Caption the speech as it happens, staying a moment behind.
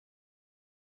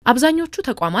አብዛኞቹ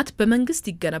ተቋማት በመንግስት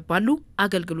ይገነባሉ፣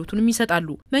 አገልግሎቱንም ይሰጣሉ።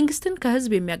 መንግስትን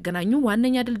ከህዝብ የሚያገናኙ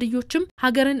ዋነኛ ድልድዮችም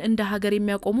ሀገርን እንደ ሀገር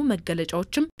የሚያቆሙ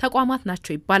መገለጫዎችም ተቋማት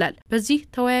ናቸው ይባላል። በዚህ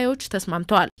ተወያዮች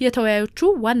ተስማምተዋል።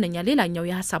 የተወያዮቹ ዋነኛ ሌላኛው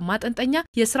የሐሳብ ማጠንጠኛ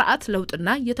የስርዓት ለውጥና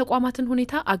የተቋማትን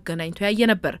ሁኔታ አገናኝቶ ያየ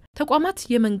ነበር። ተቋማት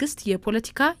የመንግስት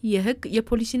የፖለቲካ፣ የህግ፣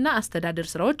 የፖሊሲና አስተዳደር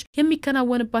ስራዎች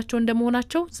የሚከናወንባቸው እንደመሆናቸው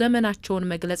ዘመናቸውን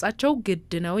መግለጻቸው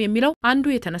ግድ ነው የሚለው አንዱ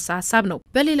የተነሳ ሐሳብ ነው።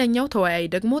 በሌላኛው ተወያይ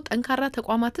ደግሞ ጠንካራ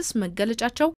ተቋማትስ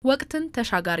መገለጫቸው ወቅትን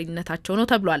ተሻጋሪነታቸው ነው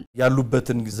ተብሏል።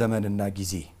 ያሉበትን ዘመንና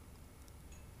ጊዜ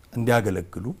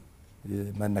እንዲያገለግሉ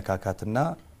መነካካትና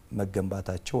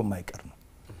መገንባታቸው የማይቀር ነው።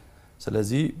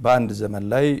 ስለዚህ በአንድ ዘመን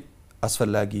ላይ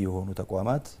አስፈላጊ የሆኑ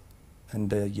ተቋማት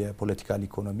እንደ የፖለቲካል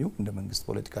ኢኮኖሚው እንደ መንግስት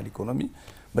ፖለቲካል ኢኮኖሚ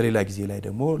በሌላ ጊዜ ላይ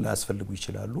ደግሞ ሊያስፈልጉ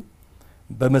ይችላሉ።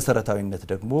 በመሰረታዊነት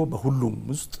ደግሞ በሁሉም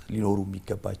ውስጥ ሊኖሩ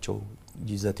የሚገባቸው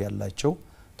ይዘት ያላቸው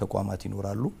ተቋማት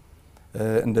ይኖራሉ።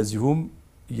 እንደዚሁም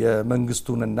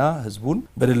የመንግስቱንና ህዝቡን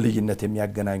በድልድይነት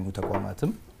የሚያገናኙ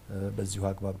ተቋማትም በዚሁ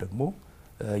አግባብ ደግሞ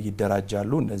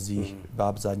ይደራጃሉ። እነዚህ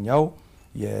በአብዛኛው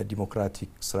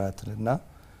የዲሞክራቲክ ስርዓትና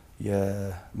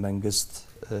የመንግስት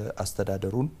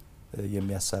አስተዳደሩን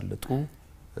የሚያሳልጡ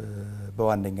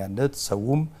በዋነኛነት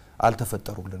ሰውም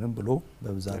አልተፈጠሩልንም ብሎ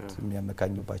በብዛት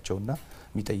የሚያመካኙባቸውና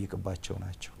የሚጠይቅባቸው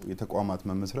ናቸው። የተቋማት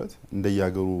መመስረት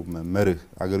እንደያገሩ መርህ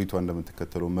አገሪቷ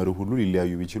እንደምትከተለው መርህ ሁሉ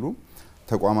ሊለያዩ ቢችሉ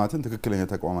ተቋማትን ትክክለኛ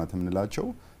ተቋማት የምንላቸው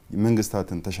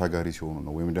መንግስታትን ተሻጋሪ ሲሆኑ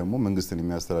ነው። ወይም ደግሞ መንግስትን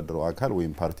የሚያስተዳድረው አካል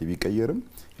ወይም ፓርቲ ቢቀየርም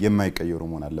የማይቀየሩ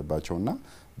መሆን አለባቸውና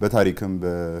በታሪክም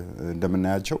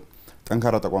እንደምናያቸው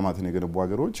ጠንካራ ተቋማትን የገነቡ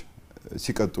ሀገሮች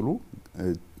ሲቀጥሉ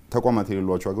ተቋማት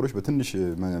የሌሏቸው ሀገሮች በትንሽ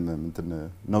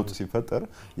ነውጥ ሲፈጠር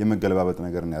የመገለባበጥ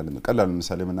ነገር ነው ያለው። ቀላል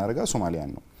ምሳሌ የምናደርጋ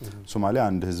ሶማሊያን ነው። ሶማሊያ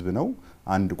አንድ ህዝብ ነው፣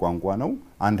 አንድ ቋንቋ ነው፣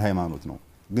 አንድ ሃይማኖት ነው።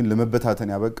 ግን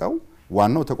ለመበታተን ያበቃው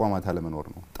ዋናው ተቋማት አለመኖር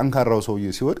ነው። ጠንካራው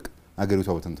ሰውዬ ሲወድቅ አገሪቷ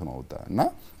በትንትኗ ወጣ እና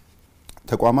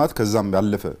ተቋማት ከዛም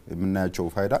ያለፈ የምናያቸው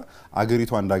ፋይዳ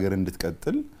አገሪቷ አንድ ሀገር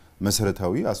እንድትቀጥል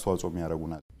መሰረታዊ አስተዋጽኦ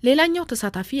የሚያደርጉናል። ሌላኛው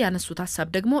ተሳታፊ ያነሱት ሐሳብ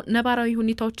ደግሞ ነባራዊ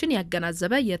ሁኔታዎችን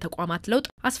ያገናዘበ የተቋማት ለውጥ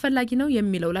አስፈላጊ ነው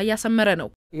የሚለው ላይ ያሰመረ ነው።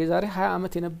 የዛሬ 20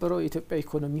 ዓመት የነበረው የኢትዮጵያ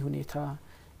ኢኮኖሚ ሁኔታ፣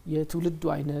 የትውልዱ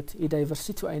አይነት፣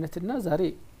 የዳይቨርሲቲው አይነትና ዛሬ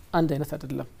አንድ አይነት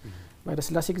አይደለም። በኃይለ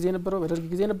ሥላሴ ጊዜ የነበረው በደርግ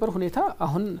ጊዜ የነበረው ሁኔታ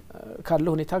አሁን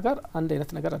ካለው ሁኔታ ጋር አንድ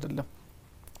አይነት ነገር አይደለም።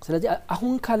 ስለዚህ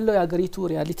አሁን ካለው የአገሪቱ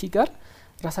ሪያሊቲ ጋር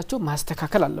ራሳቸው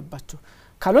ማስተካከል አለባቸው።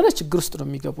 ካልሆነ ችግር ውስጥ ነው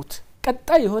የሚገቡት።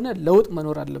 ቀጣይ የሆነ ለውጥ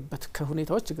መኖር አለበት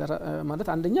ከሁኔታዎች ጋር ማለት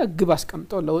አንደኛ ግብ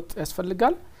አስቀምጠው ለውጥ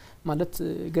ያስፈልጋል ማለት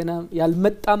ገና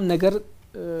ያልመጣም ነገር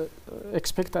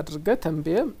ኤክስፔክት አድርገ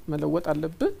ተንበየ መለወጥ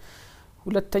አለበት።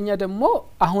 ሁለተኛ ደግሞ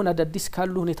አሁን አዳዲስ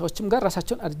ካሉ ሁኔታዎችም ጋር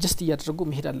ራሳቸውን አድጀስት እያደረጉ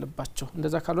መሄድ አለባቸው።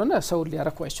 እንደዛ ካልሆነ ሰው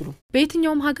ሊያረኩ አይችሉም።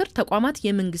 በየትኛውም ሀገር ተቋማት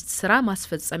የመንግስት ስራ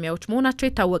ማስፈጸሚያዎች መሆናቸው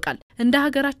ይታወቃል። እንደ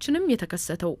ሀገራችንም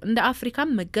የተከሰተው እንደ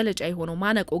አፍሪካም መገለጫ የሆነው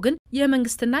ማነቆ ግን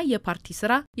የመንግስትና የፓርቲ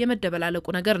ስራ የመደበላለቁ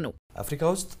ነገር ነው። አፍሪካ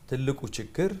ውስጥ ትልቁ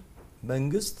ችግር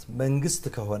መንግስት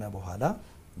ከሆነ በኋላ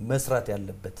መስራት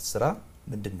ያለበት ስራ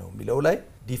ምንድነው የሚለው ላይ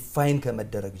ዲፋይን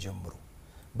ከመደረግ ጀምሮ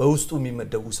በውስጡ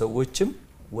የሚመደቡ ሰዎችም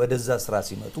ወደዛ ስራ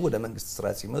ሲመጡ ወደ መንግስት ስራ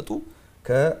ሲመጡ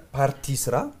ከፓርቲ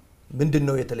ስራ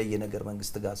ምንድነው የተለየ ነገር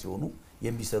መንግስት ጋር ሲሆኑ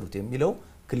የሚሰሩት የሚለው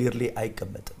ክሊርሊ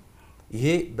አይቀመጥም። ይሄ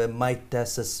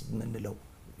በማይታሰስ ምንለው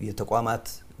የተቋማት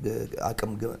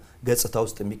አቅም ገጽታ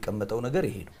ውስጥ የሚቀመጠው ነገር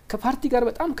ይሄ ነው። ከፓርቲ ጋር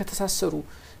በጣም ከተሳሰሩ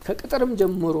ከቅጥርም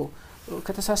ጀምሮ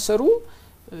ከተሳሰሩ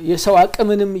የሰው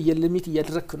አቅምንም የሊሚት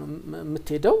እያደረክ ነው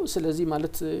የምትሄደው። ስለዚህ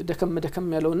ማለት ደከም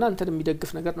ያለውና አንተን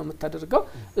የሚደግፍ ነገር ነው የምታደርገው።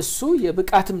 እሱ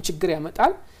የብቃትም ችግር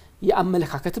ያመጣል፣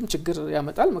 የአመለካከትም ችግር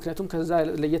ያመጣል። ምክንያቱም ከዛ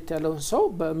ለየት ያለው ሰው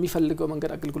በሚፈልገው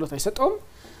መንገድ አገልግሎት አይሰጠውም።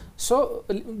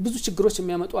 ብዙ ችግሮች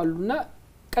የሚያመጡ አሉና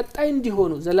ቀጣይ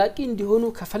እንዲሆኑ ዘላቂ እንዲሆኑ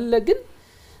ከፈለግን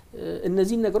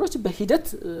እነዚህ ነገሮች በሂደት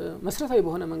መስራታዊ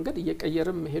በሆነ መንገድ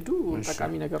እየቀየረም ሄዱ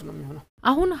ጠቃሚ ነገር ነው የሚሆነው።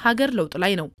 አሁን ሀገር ለውጥ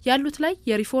ላይ ነው ያሉት ላይ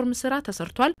የሪፎርም ስራ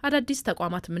ተሰርቷል። አዳዲስ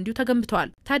ተቋማትም እንዲሁ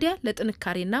ተገንብተዋል። ታዲያ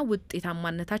ለጥንካሬና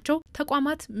ውጤታማነታቸው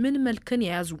ተቋማት ምን መልክን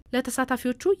ያያዙ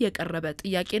ለተሳታፊዎቹ የቀረበ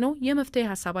ጥያቄ ነው። የመፍትሄ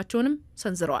ሀሳባቸውንም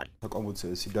ሰንዝረዋል። ተቋማት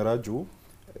ሲደራጁ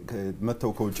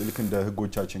መተው ከውጭ ልክ እንደ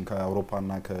ህጎቻችን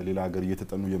ከአውሮፓና ከሌላ ሀገር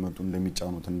እየተጠኑ የመጡ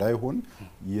እንደሚጫኑት እንዳይሆን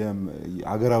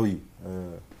የአገራዊ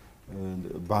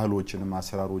ባህሎችንም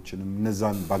አሰራሮችንም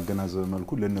እነዛን ባገናዘበ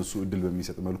መልኩ ለነሱ እድል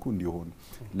በሚሰጥ መልኩ እንዲሆን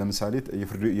ለምሳሌ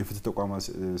የፍትህ ተቋማት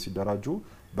ሲደራጁ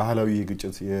ባህላዊ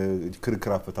የግጭት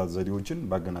የክርክር አፈታት ዘዴዎችን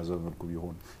ባገናዘበ መልኩ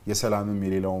ቢሆን የሰላምም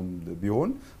የሌላውም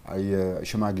ቢሆን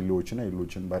የሽማግሌዎችና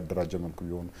የሌሎችን ባደራጀ መልኩ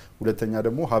ቢሆን። ሁለተኛ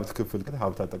ደግሞ ሀብት ክፍል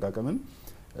ሀብት አጠቃቀምን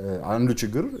አንዱ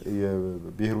ችግር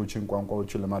የብሔሮችን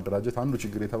ቋንቋዎችን ለማደራጀት አንዱ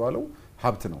ችግር የተባለው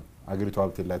ሀብት ነው። አገሪቱ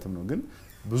ሀብት የላትም ነው። ግን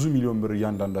ብዙ ሚሊዮን ብር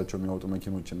እያንዳንዳቸው የሚያወጡ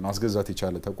መኪኖችን ማስገዛት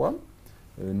የቻለ ተቋም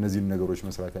እነዚህን ነገሮች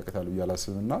መስራት ያቀታሉ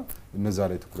ያላስብና እነዛ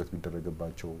ላይ ትኩረት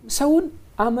ቢደረግባቸው ሰውን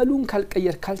አመሉን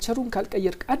ካልቀየር ካልቸሩን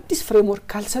ካልቀየር አዲስ ፍሬምወርክ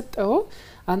ካልሰጠው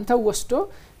አንተ ወስዶ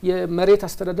የመሬት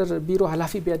አስተዳደር ቢሮ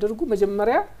ኃላፊ ቢያደርጉ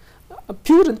መጀመሪያ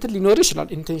ፒውር እንትን ሊኖር ይችላል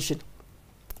ኢንቴንሽን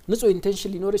ንጹህ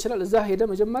ኢንቴንሽን ሊኖር ይችላል እዛ ሄደ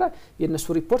መጀመሪያ የነሱ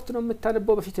ሪፖርት ነው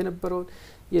የምታነበው በፊት የነበረው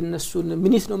የነሱን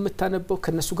ሚኒት ነው የምታነበው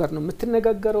ከነሱ ጋር ነው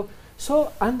የምትነጋገረው ሶ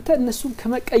አንተ እነሱን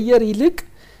ከመቀየር ይልቅ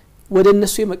ወደ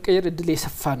እነሱ የመቀየር እድል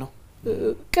የሰፋ ነው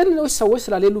ቀን ነው ሰዎች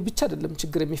ስላሌሉ ብቻ አይደለም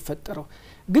ችግር የሚፈጠረው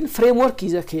ግን ፍሬምወርክ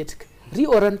ይዘህ ከሄድክ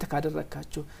ሪኦረንት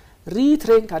ካደረካቸው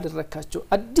ሪትሬን ካደረካቸው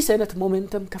አዲስ አይነት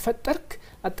ሞሜንተም ከፈጠርክ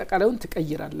አጠቃላዩን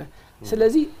ትቀይራለህ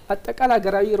ስለዚህ አጠቃላይ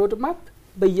ሀገራዊ ሮድማፕ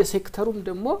በየሴክተሩም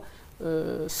ደግሞ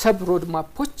ሰብ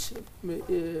ሮድማፖች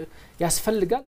ያስፈልጋል